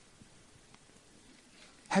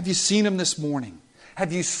 Have you seen Him this morning?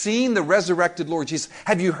 Have you seen the resurrected Lord Jesus?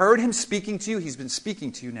 Have you heard Him speaking to you? He's been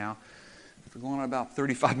speaking to you now for going on about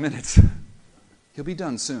 35 minutes. He'll be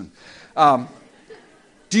done soon.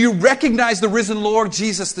 Do you recognize the risen Lord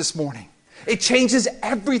Jesus this morning? It changes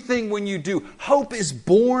everything when you do. Hope is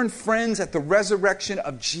born, friends, at the resurrection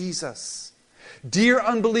of Jesus. Dear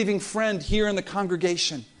unbelieving friend here in the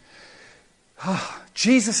congregation,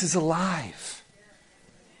 Jesus is alive.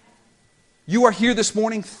 You are here this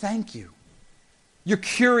morning, thank you. You're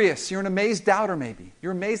curious, you're an amazed doubter maybe.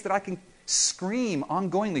 You're amazed that I can scream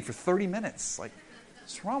ongoingly for 30 minutes.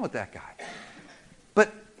 What's wrong with that guy?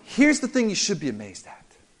 But here's the thing you should be amazed at.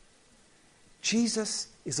 Jesus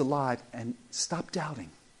is alive, and stop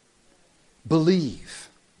doubting. Believe.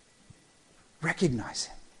 Recognize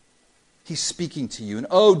Him. He's speaking to you. And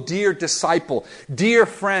oh, dear disciple, dear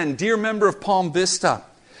friend, dear member of Palm Vista,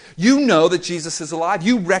 you know that Jesus is alive.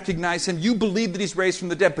 You recognize Him. You believe that He's raised from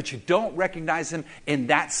the dead, but you don't recognize Him in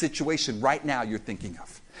that situation right now you're thinking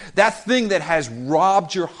of. That thing that has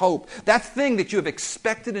robbed your hope. That thing that you have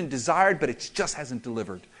expected and desired, but it just hasn't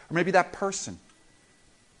delivered. Or maybe that person.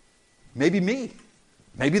 Maybe me.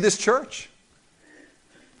 Maybe this church.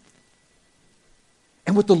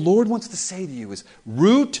 And what the Lord wants to say to you is,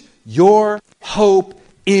 root your hope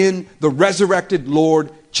in the resurrected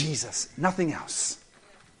Lord Jesus. Nothing else.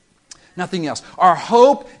 Nothing else. Our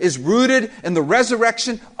hope is rooted in the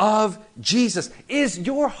resurrection of Jesus. Is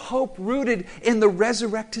your hope rooted in the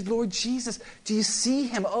resurrected Lord Jesus? Do you see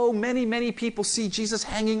Him? Oh, many, many people see Jesus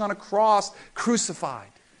hanging on a cross,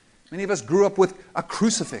 crucified. Many of us grew up with a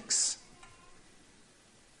crucifix.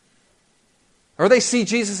 Or they see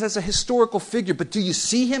Jesus as a historical figure, but do you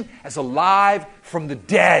see Him as alive from the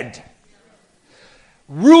dead?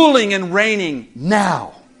 Ruling and reigning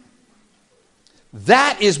now.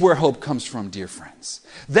 That is where hope comes from, dear friends.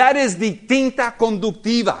 That is the tinta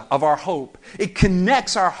conductiva of our hope. It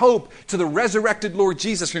connects our hope to the resurrected Lord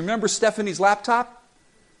Jesus. Remember Stephanie's laptop?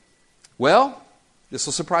 Well, this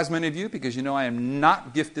will surprise many of you because you know I am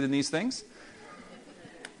not gifted in these things.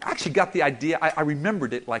 I actually got the idea. I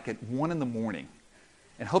remembered it like at 1 in the morning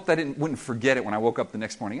and hoped I wouldn't forget it when I woke up the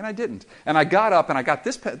next morning, and I didn't. And I got up and I got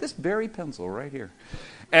this very pencil right here.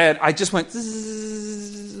 And I just went,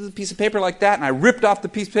 piece of paper like that, and I ripped off the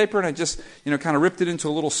piece of paper, and I just, kind of ripped it into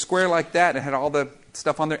a little square like that, and it had all the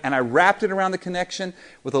stuff on there, and I wrapped it around the connection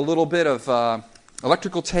with a little bit of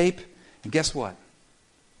electrical tape, and guess what?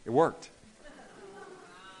 It worked.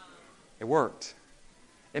 It worked.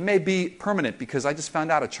 It may be permanent because I just found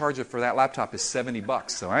out a charger for that laptop is $70,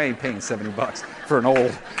 so I ain't paying $70 for an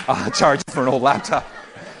old charger for an old laptop.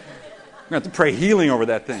 I'm going to have to pray healing over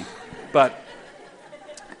that thing. But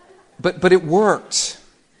it worked.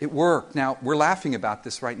 It worked. Now, we're laughing about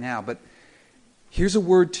this right now, but here's a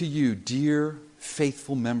word to you, dear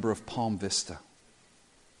faithful member of Palm Vista.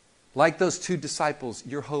 Like those 2 disciples,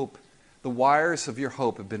 your hope, the wires of your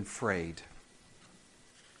hope have been frayed.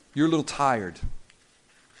 You're a little tired.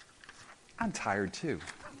 I'm tired too.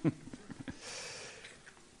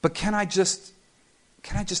 But can I just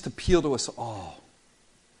appeal to us all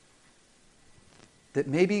that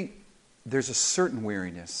maybe there's a certain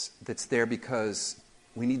weariness that's there because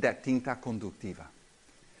we need that tinta conductiva.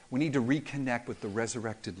 We need to reconnect with the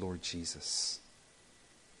resurrected Lord Jesus.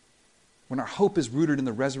 When our hope is rooted in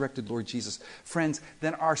the resurrected Lord Jesus, friends,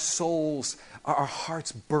 then our souls, our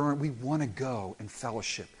hearts burn. We want to go and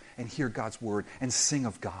fellowship and hear God's word and sing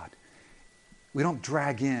of God. We don't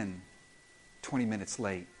drag in 20 minutes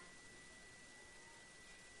late.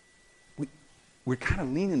 We're kind of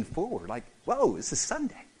leaning forward like, whoa, this is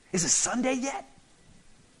Sunday. Is it Sunday yet?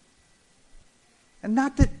 And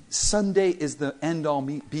not that Sunday is the end-all,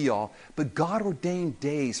 be-all, but God ordained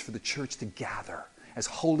days for the church to gather as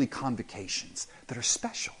holy convocations that are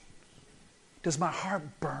special. Does my heart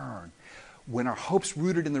burn? When our hope's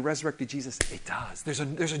rooted in the resurrected Jesus, it does. There's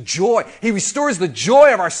a joy. He restores the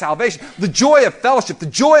joy of our salvation, the joy of fellowship, the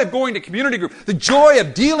joy of going to community group, the joy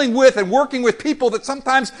of dealing with and working with people that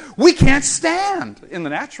sometimes we can't stand in the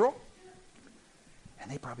natural. And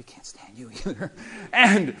they probably can't stand you either.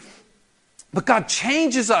 But God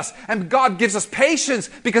changes us, and God gives us patience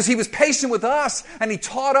because He was patient with us, and He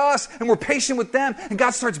taught us, and we're patient with them, and God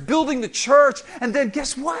starts building the church. And then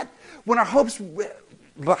guess what? When our hope's rooted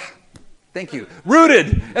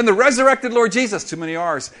in the resurrected Lord Jesus, too many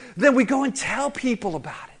R's, then we go and tell people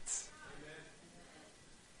about it.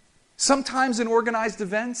 Sometimes in organized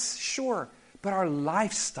events, sure, but our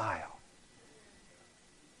lifestyle.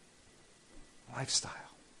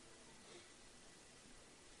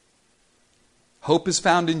 Hope is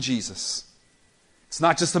found in Jesus. It's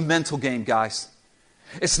not just a mental game, guys.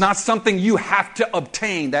 It's not something you have to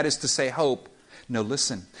obtain, that is to say, hope. No,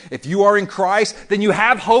 listen. If you are in Christ, then you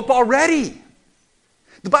have hope already.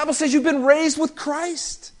 The Bible says you've been raised with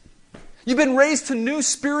Christ. You've been raised to new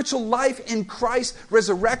spiritual life in Christ's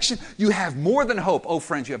resurrection. You have more than hope. Oh,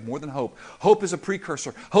 friends, you have more than hope. Hope is a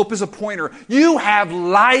precursor. Hope is a pointer. You have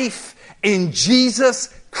life in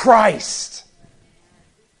Jesus Christ.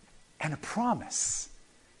 And a promise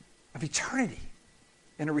of eternity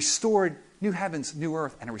in a restored new heavens, new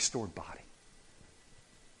earth, and a restored body.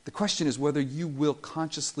 The question is whether you will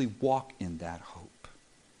consciously walk in that hope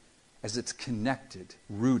as it's connected,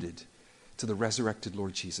 rooted to the resurrected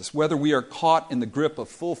Lord Jesus. Whether we are caught in the grip of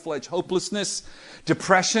full-fledged hopelessness,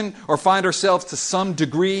 depression, or find ourselves to some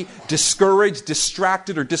degree discouraged,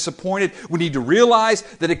 distracted, or disappointed, we need to realize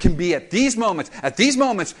that it can be at these moments,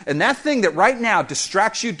 and that thing that right now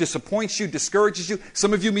distracts you, disappoints you, discourages you,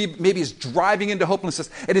 some of you maybe is driving into hopelessness.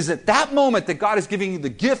 It is at that moment that God is giving you the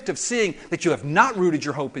gift of seeing that you have not rooted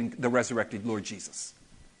your hope in the resurrected Lord Jesus.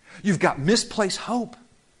 You've got misplaced hope.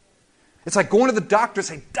 It's like going to the doctor and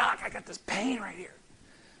saying, Doc, I got this pain right here.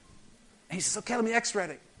 And he says, okay, let me x-ray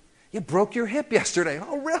it. You broke your hip yesterday.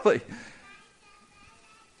 Oh, really?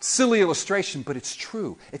 Silly illustration, but it's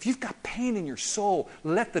true. If you've got pain in your soul,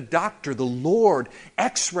 let the doctor, the Lord,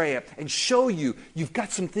 x-ray it and show you you've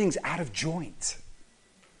got some things out of joint.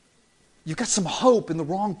 You've got some hope in the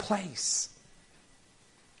wrong place.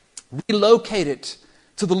 Relocate it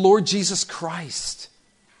to the Lord Jesus Christ.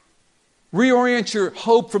 Reorient your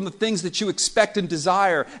hope from the things that you expect and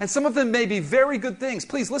desire. And some of them may be very good things.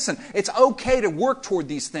 Please listen, it's okay to work toward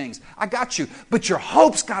these things. I got you. But your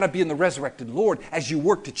hope's got to be in the resurrected Lord as you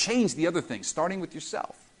work to change the other things, starting with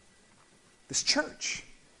yourself. This church,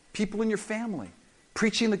 people in your family,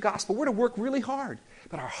 preaching the gospel. We're to work really hard.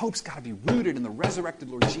 But our hope's got to be rooted in the resurrected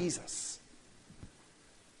Lord Jesus.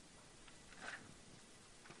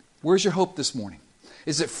 Where's your hope this morning?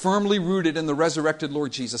 Is it firmly rooted in the resurrected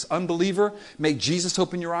Lord Jesus? Unbeliever, make Jesus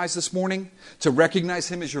open your eyes this morning to recognize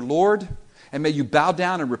Him as your Lord and may you bow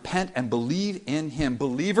down and repent and believe in Him.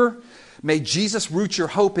 Believer, may Jesus root your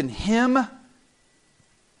hope in Him.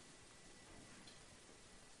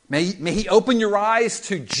 May He open your eyes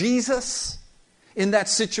to Jesus in that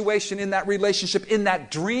situation, in that relationship, in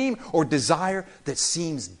that dream or desire that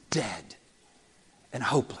seems dead and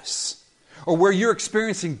hopeless. Or where you're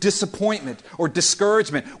experiencing disappointment or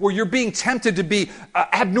discouragement, where you're being tempted to be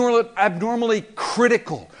abnormally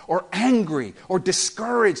critical or angry or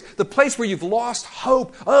discouraged, the place where you've lost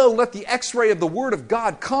hope. Oh, let the x-ray of the Word of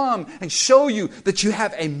God come and show you that you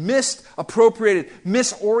have a misappropriated,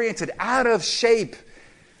 misoriented, out of shape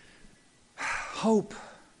hope.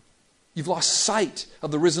 You've lost sight of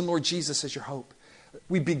the risen Lord Jesus as your hope.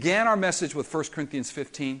 We began our message with 1 Corinthians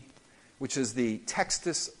 15, which is the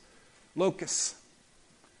Textus Locus.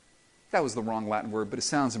 That was the wrong Latin word, but it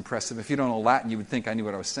sounds impressive. If you don't know Latin, you would think I knew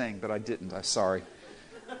what I was saying, but I didn't. I'm sorry.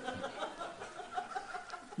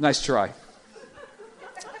 Nice try.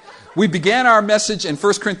 We began our message in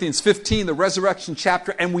 1 Corinthians 15, the resurrection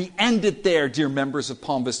chapter, and we ended there, dear members of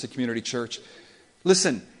Palm Vista Community Church.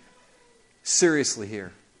 Listen, seriously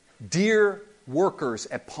here. Dear workers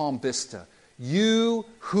at Palm Vista, you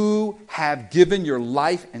who have given your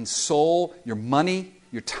life and soul, your money,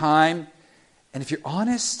 your time, and if you're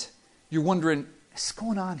honest, you're wondering, what's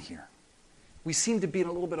going on here? We seem to be in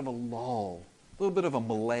a little bit of a lull, a little bit of a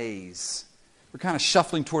malaise. We're kind of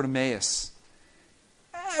shuffling toward Emmaus.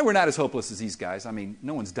 We're not as hopeless as these guys. I mean,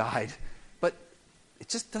 no one's died, but it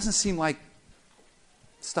just doesn't seem like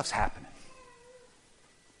stuff's happening.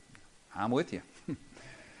 I'm with you.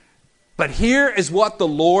 But here is what the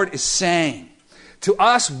Lord is saying to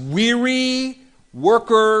us weary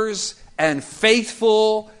workers and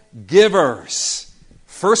faithful givers.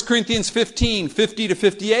 1 Corinthians 15, 50 to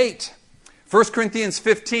 58. 1 Corinthians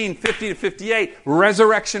 15, 50 to 58,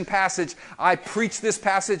 resurrection passage. I preached this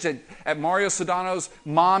passage at Mario Sodano's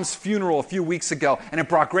mom's funeral a few weeks ago, and it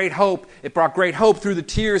brought great hope. It brought great hope through the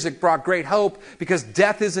tears. It brought great hope because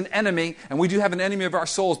death is an enemy, and we do have an enemy of our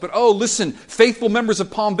souls. But oh, listen, faithful members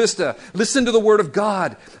of Palm Vista, listen to the Word of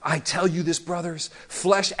God. I tell you this, brothers,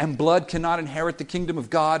 flesh and blood cannot inherit the kingdom of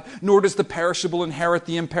God, nor does the perishable inherit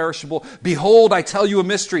the imperishable. Behold, I tell you a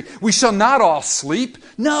mystery. We shall not all sleep.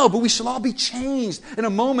 No, but we shall all be changed in a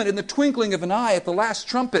moment, in the twinkling of an eye, at the last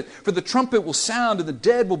trumpet. For the trumpet will sound, and the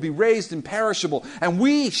dead will be raised imperishable, and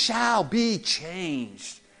we shall be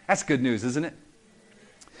changed. That's good news, isn't it?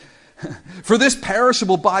 For this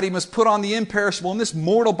perishable body must put on the imperishable, and this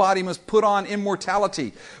mortal body must put on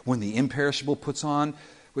immortality. When the perishable puts on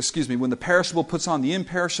the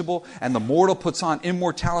imperishable, and the mortal puts on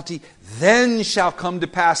immortality, then shall come to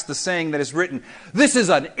pass the saying that is written. This is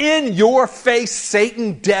an in-your-face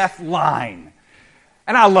Satan death line.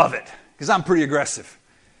 And I love it, because I'm pretty aggressive.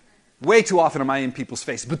 Way too often am I in people's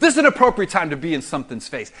faces. But this is an appropriate time to be in something's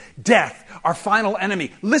face. Death, our final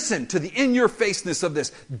enemy. Listen to the in-your-faceness of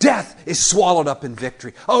this. Death is swallowed up in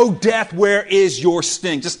victory. Oh, death, where is your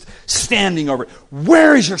sting? Just standing over it.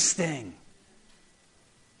 Where is your sting?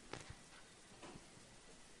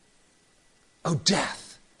 Oh,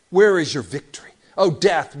 death, where is your victory? Oh,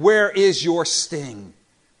 death, where is your sting?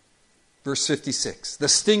 Verse 56, the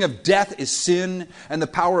sting of death is sin, and the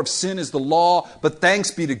power of sin is the law. But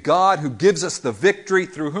thanks be to God who gives us the victory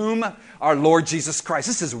through whom? Our Lord Jesus Christ.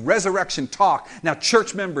 This is resurrection talk. Now,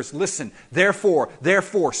 church members, listen. Therefore,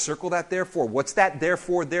 circle that therefore. What's that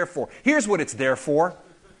therefore? Here's what it's there for.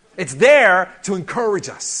 It's there to encourage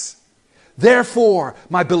us. Therefore,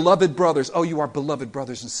 my beloved brothers, oh, you are beloved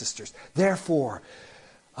brothers and sisters. Therefore,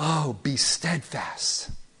 oh, be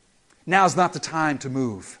steadfast. Now's not the time to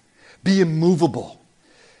move. Be immovable.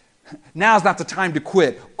 Now's not the time to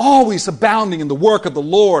quit. Always abounding in the work of the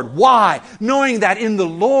Lord. Why? Knowing that in the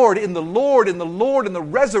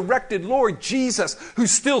resurrected Lord Jesus, who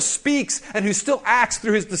still speaks and who still acts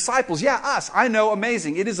through His disciples. Yeah, us. I know,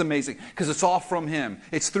 amazing. It is amazing because it's all from Him.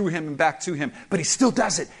 It's through Him and back to Him. But He still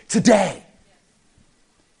does it today.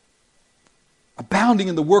 Abounding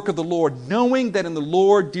in the work of the Lord, knowing that in the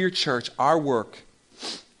Lord, dear church, our work,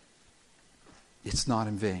 it's not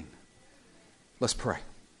in vain. Let's pray.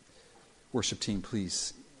 Worship team,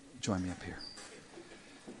 please join me up here.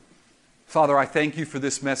 Father, I thank you for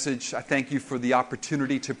this message. I thank you for the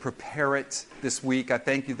opportunity to prepare it this week. I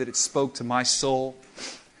thank you that it spoke to my soul.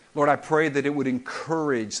 Lord, I pray that it would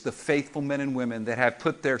encourage the faithful men and women that have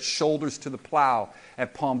put their shoulders to the plow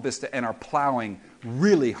at Palm Vista and are plowing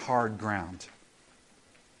really hard ground.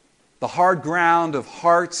 The hard ground of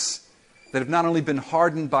hearts that have not only been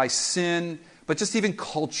hardened by sin, but just even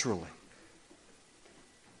culturally.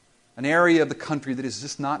 An area of the country that is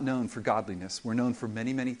just not known for godliness. We're known for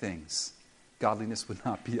many, many things. godliness would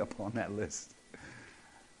not be up on that list.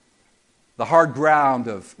 The hard ground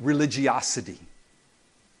of religiosity.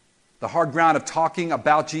 The hard ground of talking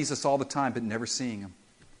about Jesus all the time but never seeing Him.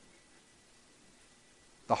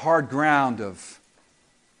 The hard ground of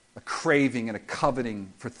a craving and a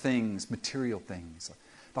coveting for things, material things.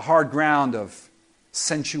 The hard ground of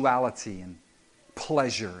sensuality and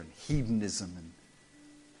pleasure and hedonism. And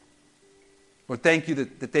Lord, thank you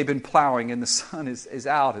that they've been plowing and the sun is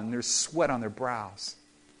out and there's sweat on their brows.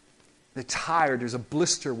 They're tired. There's a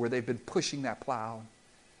blister where they've been pushing that plow.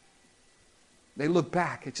 They look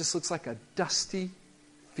back. It just looks like a dusty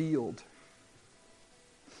field.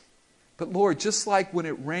 But Lord, just like when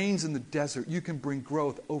it rains in the desert, you can bring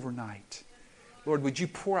growth overnight. Lord, would you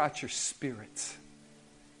pour out your Spirit?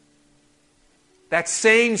 That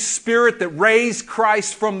same Spirit that raised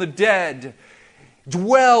Christ from the dead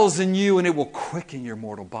dwells in you and it will quicken your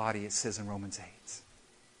mortal body, it says in Romans 8.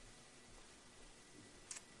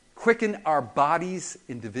 Quicken our bodies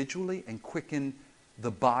individually and quicken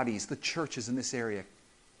the bodies, the churches in this area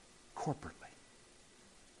corporately.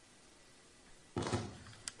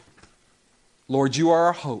 Lord, you are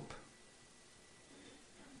our hope.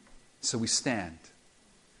 So we stand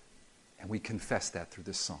and we confess that through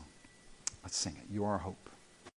this song. Let's sing it. You are our hope.